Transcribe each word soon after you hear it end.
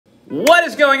What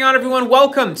is going on, everyone?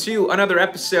 Welcome to another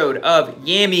episode of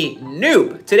Yammy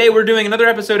Noob. Today we're doing another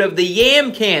episode of the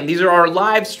Yam Cam. These are our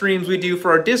live streams we do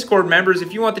for our Discord members.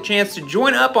 If you want the chance to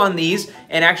join up on these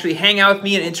and actually hang out with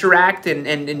me and interact and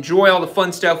enjoy all the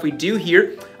fun stuff we do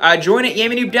here, join at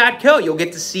yammynoob.co. You'll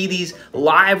get to see these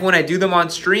live when I do them on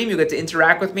stream. You'll get to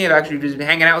interact with me. I've actually just been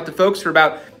hanging out with the folks for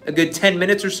about a good 10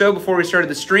 minutes or so before we started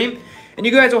the stream. And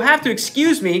you guys will have to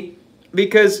excuse me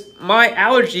because my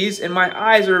allergies and my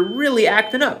eyes are really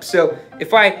acting up. So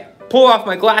if I pull off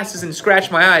my glasses and scratch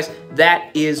my eyes,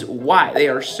 that is why. They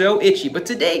are so itchy. But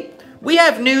today, we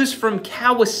have news from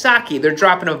Kawasaki. They're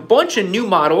dropping a bunch of new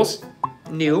models,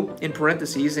 new in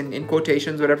parentheses and in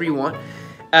quotations, whatever you want.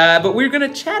 But we're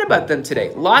gonna chat about them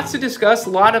today. Lots to discuss, a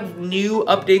lot of new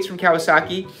updates from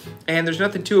Kawasaki, and there's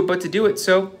nothing to it but to do it,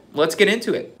 so let's get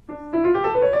into it.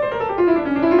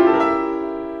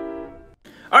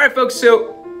 All right, folks,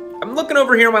 so I'm looking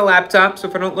over here on my laptop, so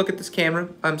if I don't look at this camera,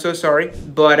 I'm so sorry.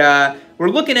 But we're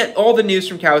looking at all the news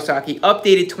from Kawasaki,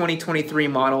 updated 2023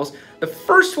 models. The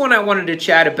first one I wanted to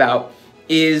chat about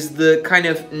is the kind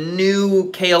of new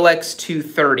KLX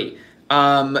 230.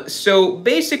 So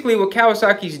basically what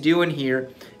Kawasaki's doing here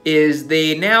is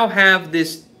they now have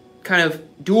this kind of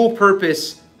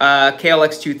dual-purpose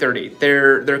KLX 230.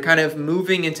 They're kind of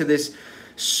moving into this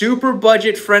super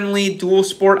budget-friendly dual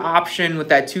sport option with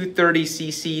that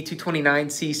 230cc,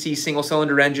 229cc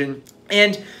single-cylinder engine.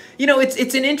 And, you know,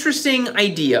 it's an interesting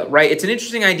idea, right? It's an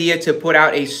interesting idea to put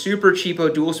out a super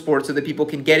cheapo dual sport so that people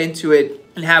can get into it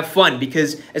and have fun,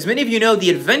 because as many of you know,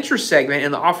 the adventure segment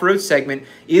and the off-road segment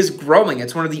is growing.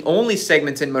 It's one of the only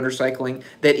segments in motorcycling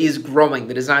that is growing,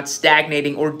 that is not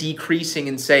stagnating or decreasing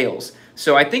in sales.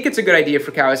 So I think it's a good idea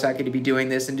for Kawasaki to be doing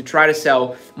this and to try to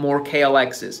sell more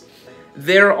KLXs.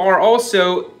 There are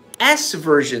also S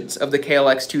versions of the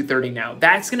KLX 230 now.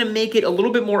 That's going to make it a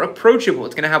little bit more approachable.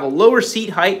 It's going to have a lower seat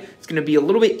height. It's going to be a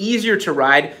little bit easier to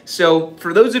ride. So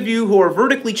for those of you who are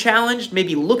vertically challenged,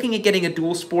 maybe looking at getting a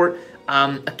dual sport,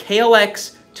 a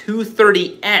KLX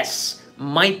 230S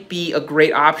might be a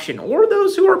great option. Or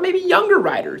those who are maybe younger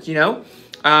riders, you know.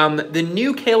 The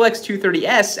new KLX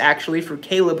 230S, actually, for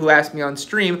Caleb, who asked me on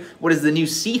stream, what is the new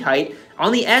seat height?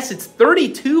 On the S, it's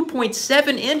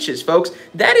 32.7 inches, folks.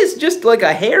 That is just like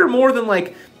a hair more than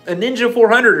like a Ninja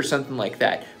 400 or something like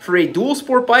that. For a dual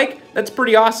sport bike, that's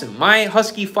pretty awesome. My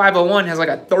Husky 501 has like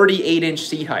a 38-inch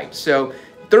seat height, so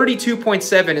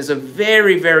 32.7 is a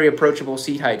very, very approachable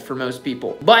seat height for most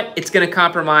people. But it's going to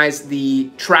compromise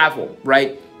the travel,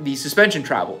 right? The suspension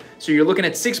travel. So you're looking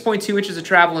at 6.2 inches of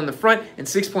travel in the front and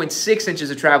 6.6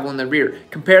 inches of travel in the rear.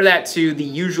 Compare that to the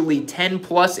usually 10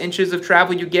 plus inches of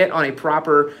travel you get on a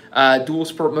proper dual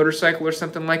sport motorcycle or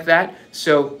something like that.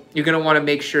 So you're going to want to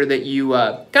make sure that you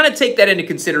kind of take that into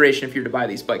consideration if you're to buy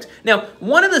these bikes. Now,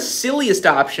 one of the silliest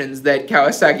options that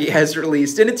Kawasaki has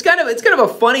released, and it's kind of a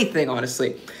funny thing,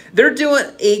 honestly. They're doing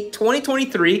a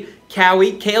 2023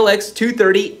 Kawi KLX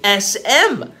 230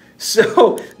 SM.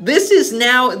 So this is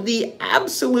now the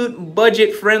absolute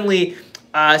budget-friendly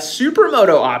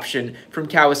supermoto option from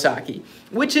Kawasaki,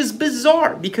 which is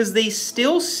bizarre because they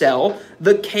still sell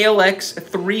the KLX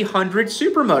 300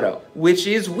 supermoto, which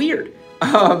is weird.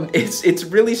 It's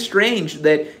really strange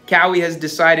that Kawi has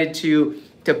decided to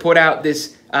put out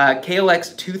this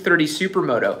KLX 230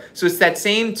 Supermoto. So it's that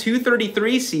same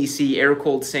 233cc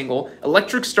air-cooled single,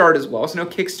 electric start as well, so no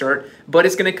kickstart, but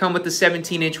it's going to come with the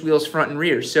 17-inch wheels front and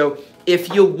rear. So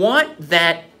if you want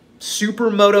that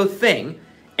Supermoto thing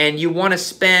and you want to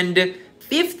spend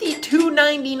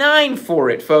 $52.99 for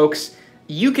it, folks,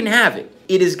 you can have it.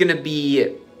 It is going to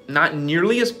be not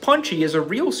nearly as punchy as a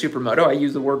real supermoto. I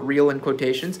use the word real in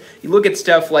quotations. You look at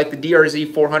stuff like the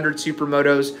DRZ 400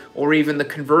 supermotos, or even the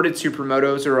converted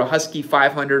supermotos, or a Husky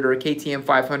 500, or a KTM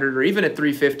 500, or even a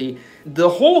 350. The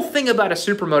whole thing about a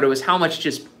supermoto is how much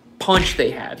just punch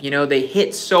they have. You know, they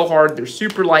hit so hard, they're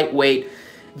super lightweight.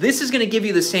 This is going to give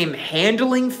you the same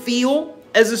handling feel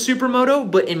as a supermoto,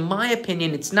 but in my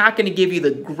opinion, it's not going to give you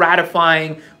the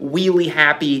gratifying,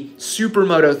 wheelie-happy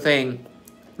supermoto thing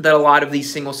that a lot of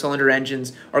these single-cylinder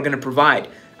engines are going to provide.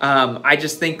 I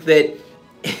just think that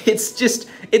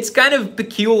it's kind of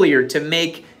peculiar to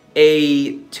make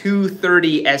a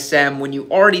 230 SM when you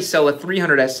already sell a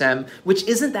 300 SM, which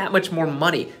isn't that much more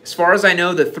money. As far as I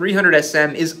know, the 300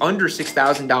 SM is under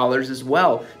 $6,000 as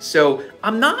well. So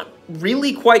I'm not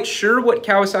really quite sure what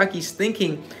Kawasaki's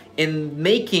thinking in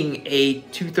making a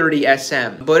 230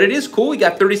 SM, but it is cool. We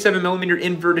got 37mm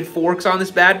inverted forks on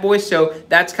this bad boy, so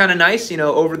that's kind of nice, you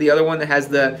know, over the other one that has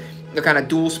the kind of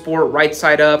dual sport right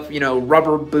side up, you know,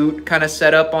 rubber boot kind of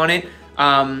setup on it.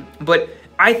 But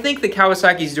I think that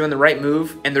Kawasaki's doing the right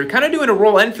move, and they're kind of doing a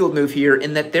Royal Enfield move here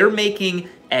in that they're making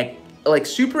like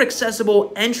super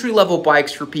accessible entry-level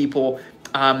bikes for people.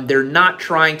 They're not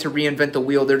trying to reinvent the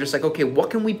wheel. They're just like, okay,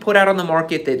 what can we put out on the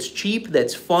market that's cheap,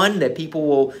 that's fun, that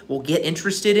people will get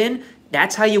interested in?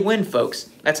 That's how you win,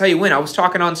 folks. That's how you win. I was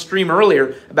talking on stream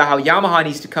earlier about how Yamaha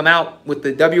needs to come out with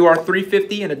the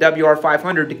WR350 and a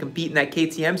WR500 to compete in that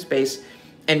KTM space,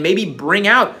 and maybe bring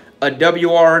out a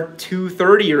WR230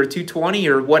 or a 220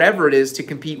 or whatever it is to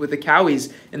compete with the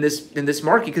Kawis in this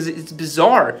market, because it's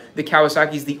bizarre that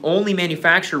Kawasaki is the only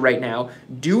manufacturer right now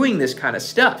doing this kind of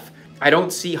stuff. I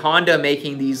don't see Honda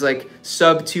making these like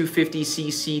sub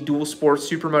 250cc dual sport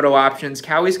supermoto options.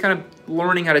 Kawi's kind of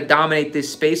learning how to dominate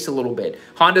this space a little bit.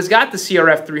 Honda's got the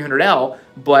CRF 300L,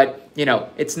 but you know,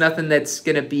 it's nothing that's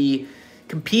going to be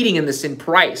competing in this in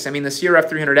price. I mean, the CRF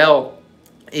 300L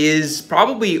is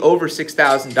probably over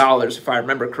 $6,000 if I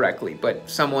remember correctly, but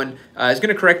someone is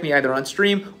going to correct me either on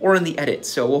stream or in the edit,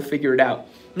 so we'll figure it out.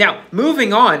 Now,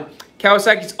 moving on,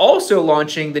 Kawasaki's also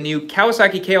launching the new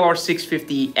Kawasaki KLR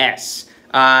 650S.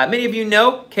 Many of you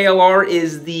know KLR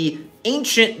is the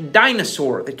ancient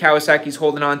dinosaur that Kawasaki's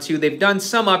holding on to. They've done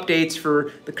some updates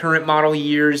for the current model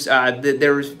years.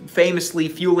 There was famously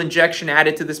fuel injection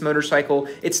added to this motorcycle.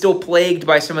 It's still plagued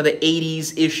by some of the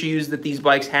 80s issues that these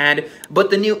bikes had, but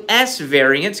the new S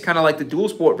variants, kind of like the dual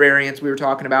sport variants we were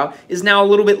talking about, is now a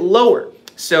little bit lower.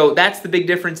 So that's the big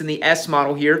difference in the S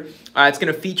model here. It's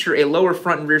going to feature a lower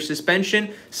front and rear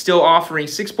suspension, still offering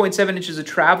 6.7 inches of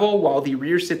travel while the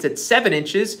rear sits at 7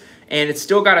 inches. And it's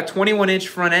still got a 21-inch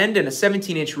front end and a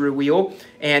 17-inch rear wheel.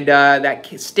 And that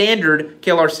standard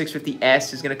KLR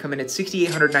 650S is going to come in at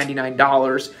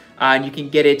 $6,899. And you can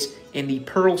get it in the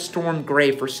Pearl Storm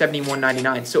Gray for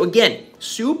 $71.99. So again,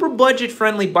 super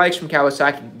budget-friendly bikes from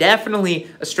Kawasaki. Definitely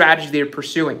a strategy they're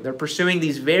pursuing. They're pursuing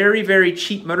these very, very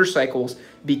cheap motorcycles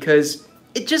because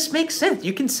it just makes sense.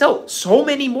 You can sell so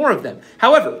many more of them.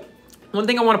 However, one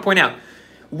thing I want to point out,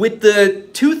 with the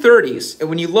 230s,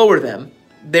 when you lower them,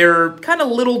 they're kind of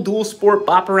little dual sport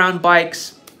bop around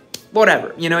bikes,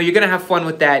 whatever. You know, you're going to have fun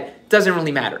with that. It doesn't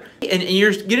really matter. And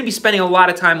you're going to be spending a lot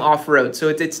of time off-road, so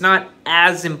it's not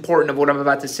as important of what I'm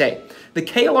about to say. The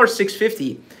KLR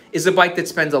 650 is a bike that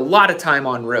spends a lot of time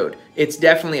on road. It's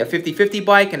definitely a 50-50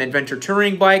 bike, an adventure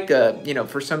touring bike, you know,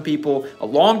 for some people, a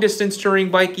long-distance touring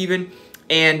bike even.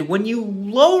 And when you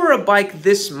lower a bike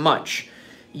this much,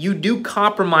 you do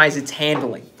compromise its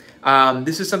handling.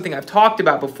 This is something I've talked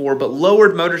about before, but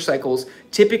lowered motorcycles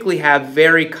typically have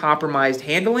very compromised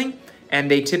handling, and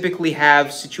they typically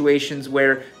have situations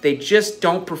where they just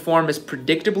don't perform as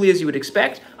predictably as you would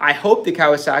expect. I hope that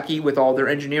Kawasaki, with all their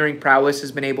engineering prowess,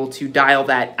 has been able to dial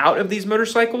that out of these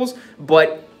motorcycles,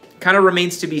 but kind of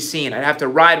remains to be seen. I'd have to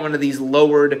ride one of these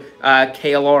lowered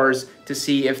KLRs to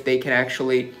see if they can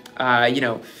actually, you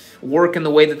know, work in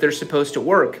the way that they're supposed to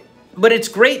work. But it's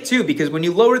great too, because when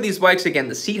you lower these bikes, again,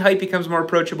 the seat height becomes more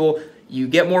approachable. You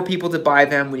get more people to buy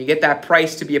them. When you get that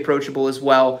price to be approachable as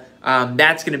well,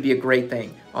 that's going to be a great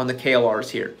thing on the KLRs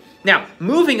here. Now,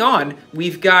 moving on,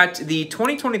 we've got the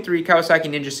 2023 Kawasaki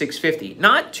Ninja 650.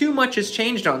 Not too much has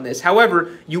changed on this.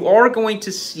 However, you are going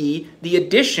to see the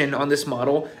addition on this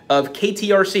model of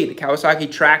KTRC, the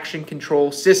Kawasaki Traction Control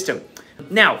System.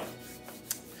 Now,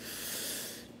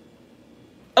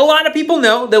 a lot of people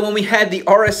know that when we had the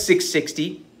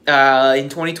RS660 in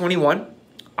 2021,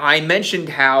 I mentioned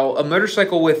how a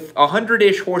motorcycle with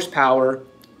 100-ish horsepower,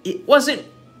 it wasn't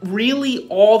really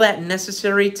all that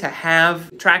necessary to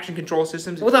have traction control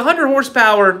systems. With 100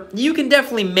 horsepower, you can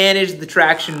definitely manage the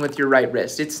traction with your right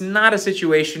wrist. It's not a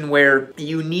situation where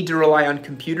you need to rely on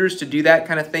computers to do that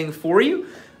kind of thing for you.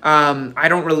 I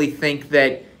don't really think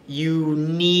that you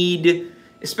need,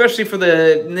 especially for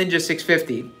the Ninja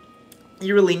 650,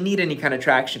 you really need any kind of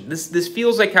traction. This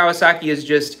feels like Kawasaki is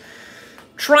just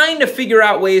trying to figure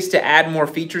out ways to add more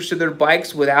features to their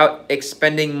bikes without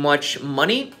expending much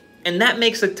money, and that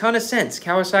makes a ton of sense.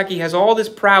 Kawasaki has all this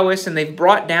prowess, and they've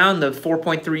brought down the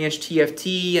 4.3-inch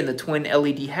TFT and the twin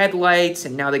LED headlights,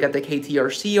 and now they got the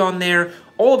KTRC on there.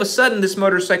 All of a sudden, this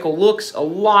motorcycle looks a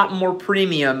lot more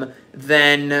premium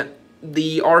than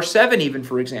the R7 even,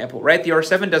 for example, right? The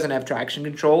R7 doesn't have traction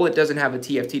control. It doesn't have a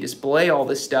TFT display, all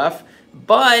this stuff.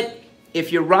 But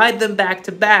if you ride them back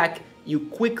to back, you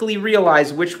quickly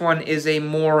realize which one is a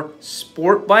more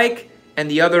sport bike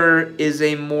and the other is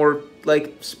a more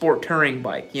like sport touring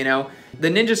bike, you know? The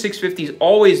Ninja 650's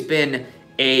always been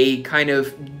a kind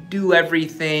of do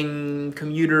everything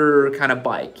commuter kind of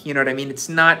bike, you know what I mean? It's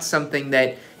not something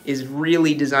that is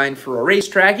really designed for a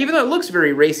racetrack, even though it looks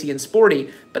very racy and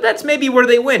sporty, but that's maybe where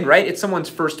they win, right? It's someone's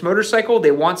first motorcycle.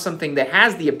 They want something that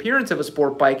has the appearance of a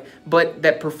sport bike, but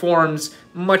that performs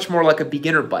much more like a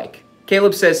beginner bike.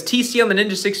 Caleb says, TC on the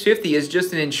Ninja 650 is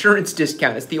just an insurance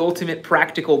discount. It's the ultimate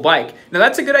practical bike. Now,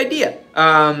 that's a good idea.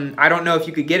 I don't know if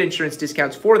you could get insurance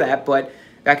discounts for that, but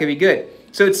that could be good.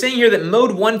 So it's saying here that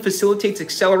Mode 1 facilitates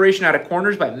acceleration out of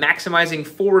corners by maximizing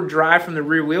forward drive from the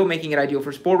rear wheel, making it ideal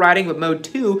for sport riding, but Mode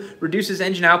 2 reduces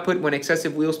engine output when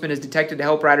excessive wheel spin is detected to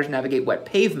help riders navigate wet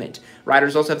pavement.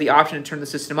 Riders also have the option to turn the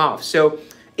system off. So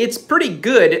it's pretty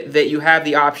good that you have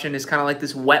the option as kind of like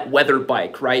this wet weather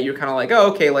bike, right? You're kind of like,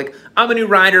 oh, okay, like I'm a new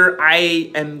rider.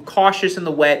 I am cautious in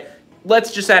the wet.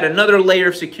 Let's just add another layer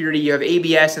of security. You have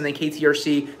ABS and then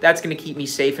KTRC. That's going to keep me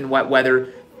safe in wet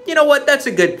weather. You know what? That's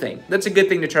a good thing. That's a good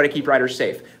thing to try to keep riders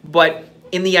safe. But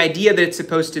in the idea that it's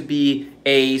supposed to be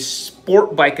a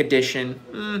sport bike edition,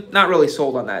 not really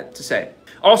sold on that, to say.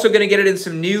 Also going to get it in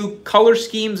some new color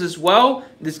schemes as well.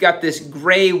 It's got this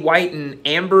gray, white, and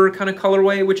amber kind of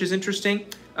colorway, which is interesting.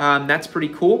 That's pretty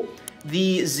cool.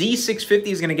 The Z650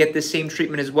 is going to get this same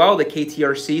treatment as well, the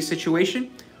KTRC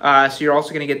situation. So you're also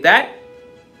going to get that.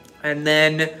 And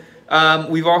then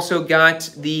we've also got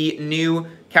the new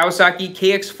Kawasaki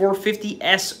KX450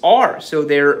 SR, so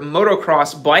their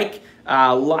motocross bike.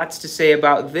 Lots to say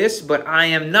about this, but I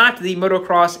am not the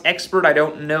motocross expert. I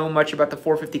don't know much about the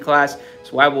 450 class,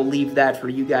 so I will leave that for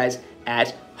you guys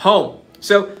at home.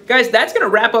 So, guys, that's going to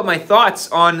wrap up my thoughts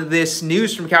on this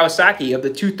news from Kawasaki of the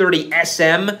 230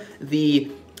 SM,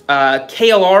 the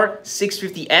KLR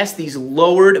 650S, these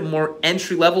lowered, more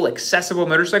entry-level, accessible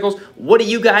motorcycles. What do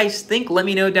you guys think? Let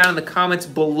me know down in the comments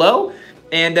below.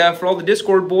 And for all the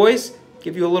Discord boys,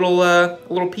 give you a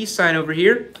little peace sign over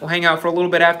here. We'll hang out for a little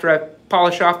bit after I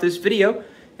polish off this video.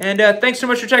 And thanks so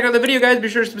much for checking out the video, guys. Be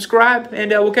sure to subscribe,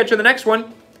 and we'll catch you on the next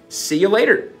one. See you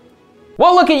later.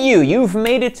 Well, look at you. You've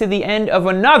made it to the end of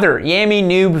another Yami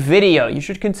Noob video. You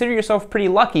should consider yourself pretty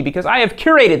lucky because I have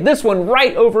curated this one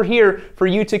right over here for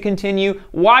you to continue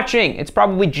watching. It's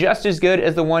probably just as good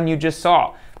as the one you just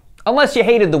saw. Unless you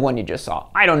hated the one you just saw.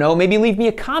 I don't know, maybe leave me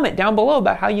a comment down below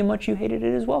about how much you hated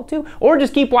it as well too. Or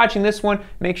just keep watching this one.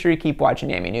 Make sure you keep watching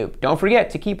Yami Noob. Don't forget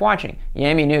to keep watching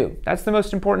Yami Noob. That's the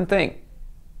most important thing.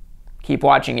 Keep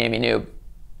watching Yami Noob.